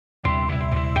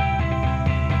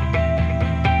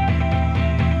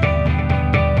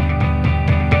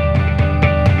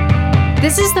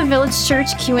This is the Village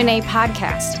Church Q&A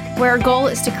podcast, where our goal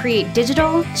is to create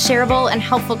digital, shareable, and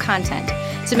helpful content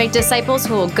to make disciples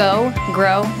who will go,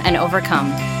 grow, and overcome.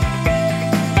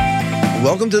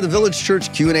 Welcome to the Village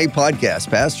Church Q&A podcast.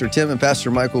 Pastor Tim and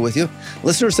Pastor Michael with you.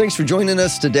 Listeners, thanks for joining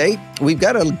us today. We've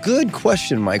got a good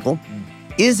question, Michael.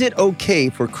 Is it okay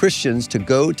for Christians to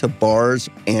go to bars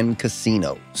and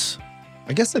casinos?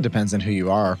 I guess that depends on who you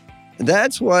are.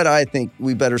 That's what I think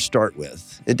we better start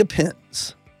with. It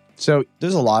depends. So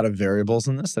there's a lot of variables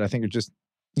in this that I think are just,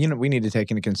 we need to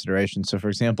take into consideration. So for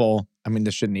example,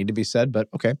 this shouldn't need to be said, but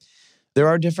okay. There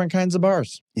are different kinds of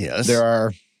bars. Yes. There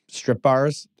are strip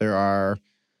bars. There are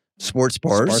sports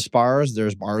bars.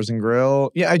 There's bars and grill.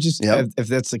 Yeah, if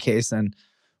that's the case, then,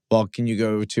 well, can you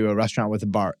go to a restaurant with a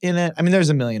bar in it?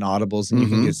 There's a million audibles and you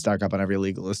can get stuck up on every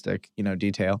legalistic,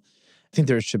 detail. I think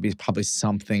there should be probably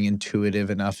something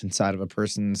intuitive enough inside of a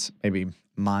person's maybe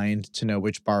mind to know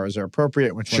which bars are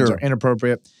appropriate, which ones are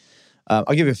inappropriate. I'll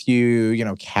give a few,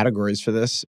 categories for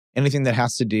this. Anything that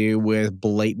has to do with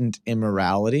blatant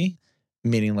immorality,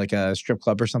 meaning like a strip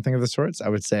club or something of the sorts, I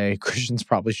would say Christians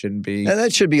probably shouldn't be. And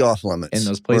that should be off limits in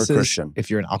those places. For a Christian. If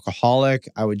you're an alcoholic,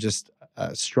 I would just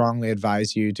strongly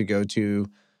advise you to go to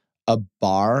a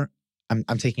bar.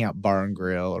 I'm taking out bar and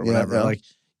grill or whatever. Yeah. Like,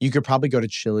 you could probably go to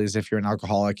Chili's if you're an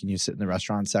alcoholic and you sit in the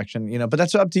restaurant section, but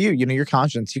that's up to you. Your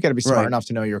conscience. You got to be smart enough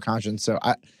to know your conscience. So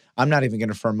I'm not even going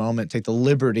to for a moment take the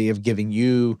liberty of giving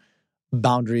you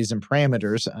boundaries and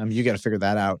parameters. You got to figure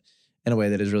that out in a way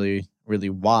that is really,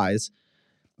 really wise.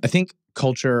 I think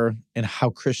culture and how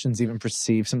Christians even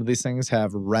perceive some of these things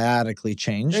have radically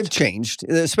changed. They've changed,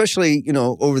 especially,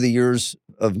 over the years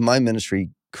of my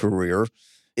ministry career.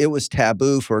 It was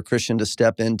taboo for a Christian to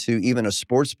step into even a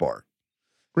sports bar.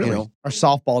 Really? Our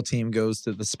softball team goes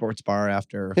to the sports bar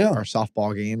after our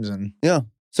softball games.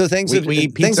 So things have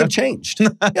changed.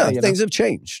 Things have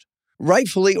changed.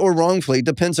 Rightfully or wrongfully,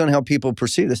 depends on how people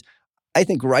perceive this. I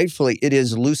think rightfully it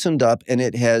is loosened up and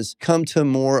it has come to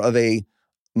more of a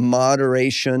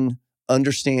moderation,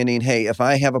 understanding, hey, if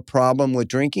I have a problem with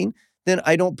drinking, then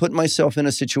I don't put myself in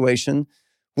a situation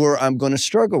where I'm going to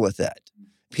struggle with that.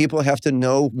 People have to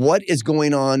know what is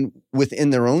going on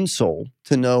within their own soul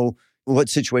to know what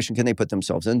situation can they put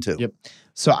themselves into? Yep.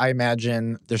 So I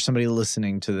imagine there's somebody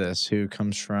listening to this who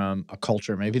comes from a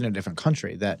culture, maybe in a different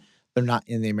country, that they're not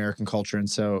in the American culture. And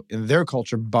so in their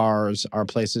culture, bars are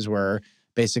places where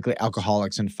basically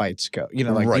alcoholics and fights go. You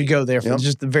go there for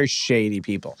just the very shady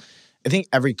people. I think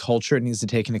every culture needs to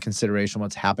take into consideration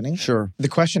what's happening. Sure. The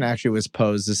question actually was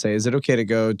posed to say, is it okay to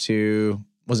go to,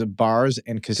 was it bars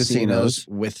and casinos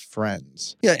with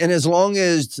friends? Yeah, and as long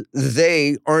as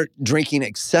they aren't drinking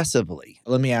excessively.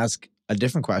 Let me ask a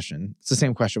different question. It's the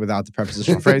same question without the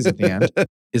prepositional phrase at the end.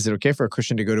 Is it okay for a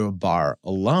Christian to go to a bar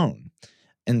alone?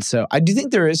 And so I do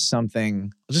think there is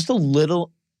something, just a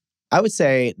little, I would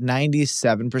say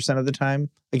 97% of the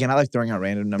time. Again, I like throwing out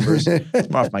random numbers. It's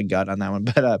more off my gut on that one.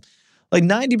 But like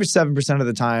 97% of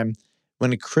the time,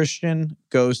 when a Christian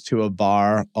goes to a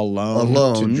bar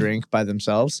alone to drink by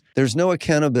themselves, there's no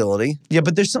accountability. Yeah,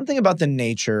 but there's something about the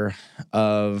nature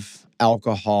of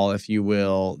alcohol, if you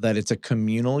will, that it's a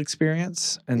communal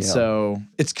experience. And so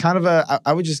it's kind of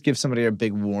I would just give somebody a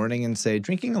big warning and say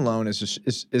drinking alone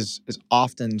is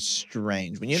often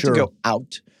strange. When you have to go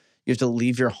out, you have to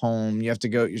leave your home, you have to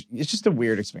go, it's just a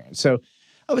weird experience. So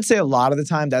I would say a lot of the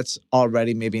time that's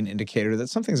already maybe an indicator that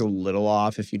something's a little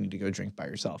off if you need to go drink by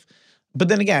yourself. But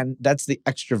then again, that's the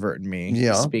extrovert in me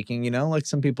speaking, like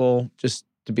some people just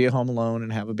to be at home alone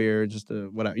and have a beer, just to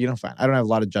whatever, fine. I don't have a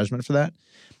lot of judgment for that.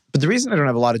 But the reason I don't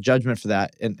have a lot of judgment for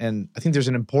that, and I think there's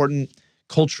an important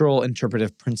cultural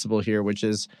interpretive principle here, which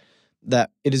is that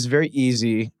it is very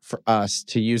easy for us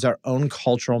to use our own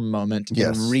cultural moment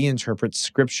and reinterpret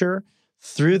scripture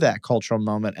through that cultural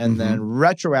moment and then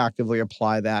retroactively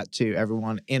apply that to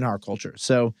everyone in our culture.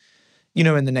 So, in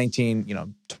the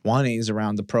 1920s,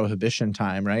 around the Prohibition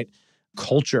time, right?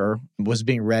 Culture was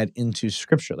being read into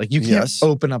Scripture. Like, you can't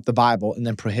open up the Bible and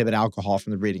then prohibit alcohol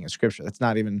from the reading of Scripture. That's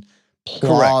not even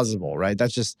plausible, right?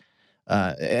 That's just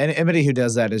anybody who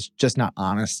does that is just not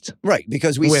honest. Right,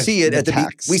 because we see it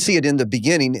we see it in the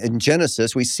beginning in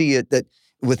Genesis. We see it that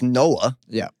with Noah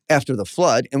after the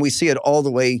flood, and we see it all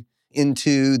the way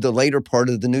into the later part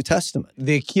of the New Testament.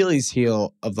 The Achilles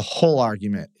heel of the whole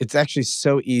argument, it's actually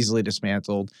so easily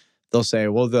dismantled. They'll say,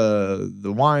 well,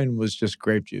 the wine was just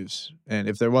grape juice. And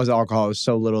if there was alcohol, it was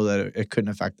so little that it couldn't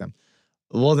affect them.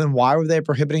 Well, then why were they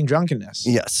prohibiting drunkenness?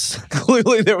 Yes.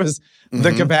 Clearly there was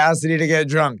the capacity to get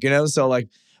drunk, So like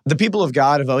the people of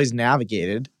God have always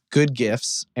navigated good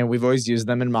gifts and we've always used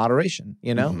them in moderation,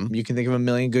 You can think of a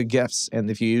million good gifts.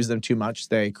 And if you use them too much,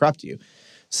 they corrupt you.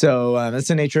 So that's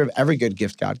the nature of every good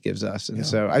gift God gives us. And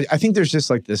so I think there's just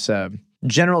like this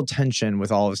general tension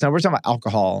with all of us. Now, we're talking about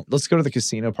alcohol. Let's go to the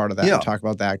casino part of that and talk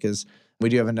about that, because we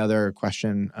do have another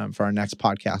question for our next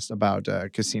podcast about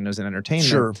casinos and entertainment.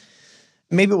 Sure.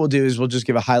 Maybe what we'll do is we'll just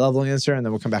give a high-level answer, and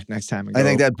then we'll come back next time. And I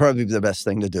think that'd probably be the best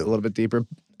thing to do. A little bit deeper.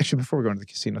 Actually, before we go into the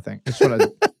casino thing, I just want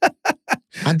to...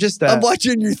 I'm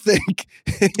watching you think.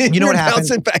 You know what happened?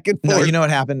 Bouncing back and forth. No, you know what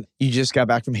happened? You just got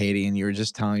back from Haiti, and you were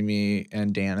just telling me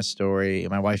and Dan a story.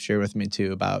 My wife shared with me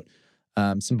too about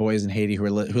some boys in Haiti who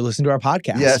listen to our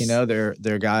podcast. Yes. You know,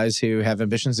 they're guys who have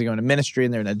ambitions to go into ministry,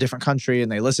 and they're in a different country,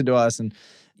 and they listen to us. And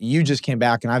you just came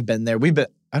back, and I've been there.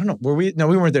 I don't know, were we? No,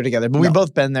 we weren't there together, but we've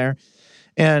both been there.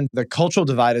 And the cultural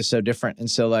divide is so different.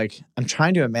 And so, like, I'm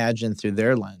trying to imagine through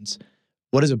their lens,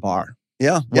 what is a bar?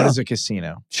 Yeah. What is a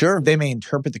casino? Sure. They may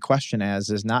interpret the question as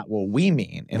is not what we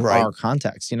mean in our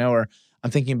context, you know, or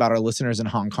I'm thinking about our listeners in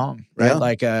Hong Kong, right? Yeah.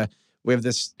 Like we have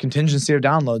this contingency of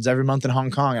downloads every month in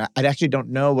Hong Kong. I actually don't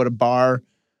know what a bar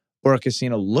or a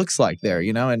casino looks like there,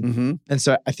 you know? And and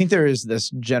so I think there is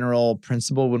this general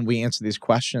principle when we answer these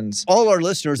questions. All our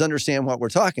listeners understand what we're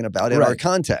talking about in our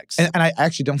context. And I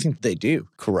actually don't think they do.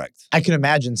 Correct. I can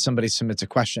imagine somebody submits a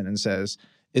question and says,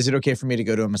 is it okay for me to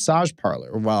go to a massage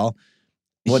parlor? Well,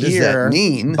 what does that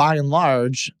mean? By and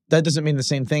large, that doesn't mean the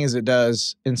same thing as it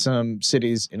does in some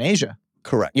cities in Asia.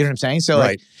 Correct. You know what I'm saying? So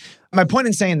like, my point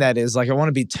in saying that is like, I want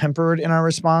to be tempered in our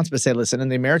response, but say, listen, in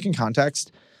the American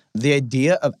context, the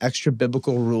idea of extra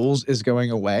biblical rules is going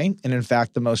away. And in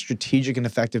fact, the most strategic and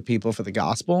effective people for the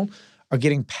gospel are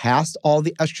getting past all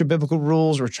the extra biblical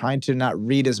rules. We're trying to not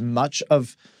read as much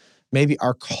of maybe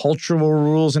our cultural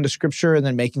rules into scripture and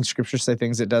then making scripture say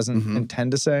things it doesn't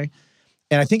intend to say.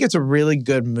 And I think it's a really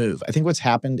good move. I think what's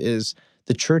happened is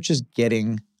the church is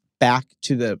getting back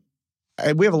to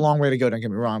we have a long way to go, don't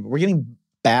get me wrong, but we're getting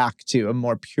back to a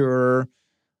more pure,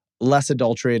 less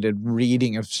adulterated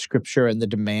reading of scripture and the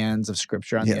demands of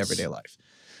scripture on the everyday life.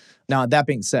 Now, that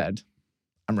being said,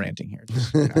 I'm ranting here.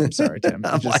 I'm sorry, Tim.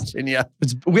 I'm watching you.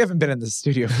 We haven't been in the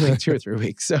studio for like 2 or 3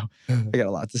 weeks, so I got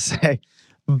a lot to say.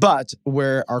 But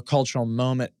where our cultural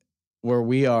moment, where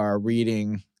we are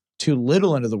reading too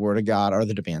little into the Word of God, are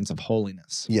the demands of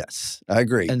holiness. Yes, I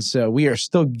agree. And so we are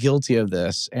still guilty of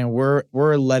this, and we're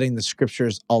letting the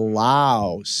scriptures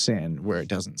allow sin where it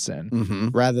doesn't sin,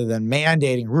 rather than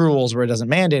mandating rules where it doesn't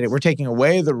mandate it. We're taking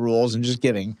away the rules and just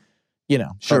giving,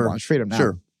 carte blanche freedom.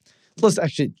 Now, let's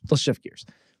shift gears.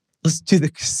 Let's do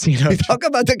the casino. Talk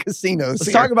about the casinos.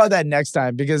 Let's talk about that next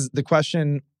time, because the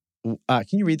question. Can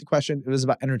you read the question? It was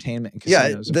about entertainment and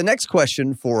casinos. Yeah, the next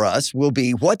question for us will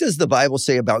be, what does the Bible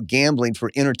say about gambling for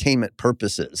entertainment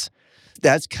purposes?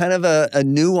 That's kind of a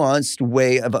nuanced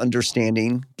way of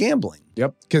understanding gambling.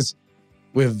 Yep, because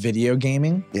we have video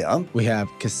gaming. Yeah. We have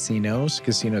casinos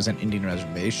and Indian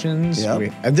reservations. Yeah.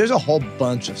 There's a whole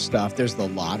bunch of stuff. There's the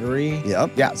lottery.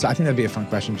 Yep. Yeah, so I think that'd be a fun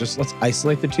question. Just let's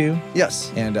isolate the two.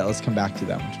 Yes. And let's come back to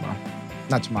that one tomorrow.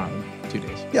 Not tomorrow, 2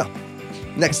 days. Yeah.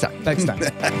 Next time. Next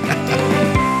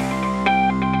time.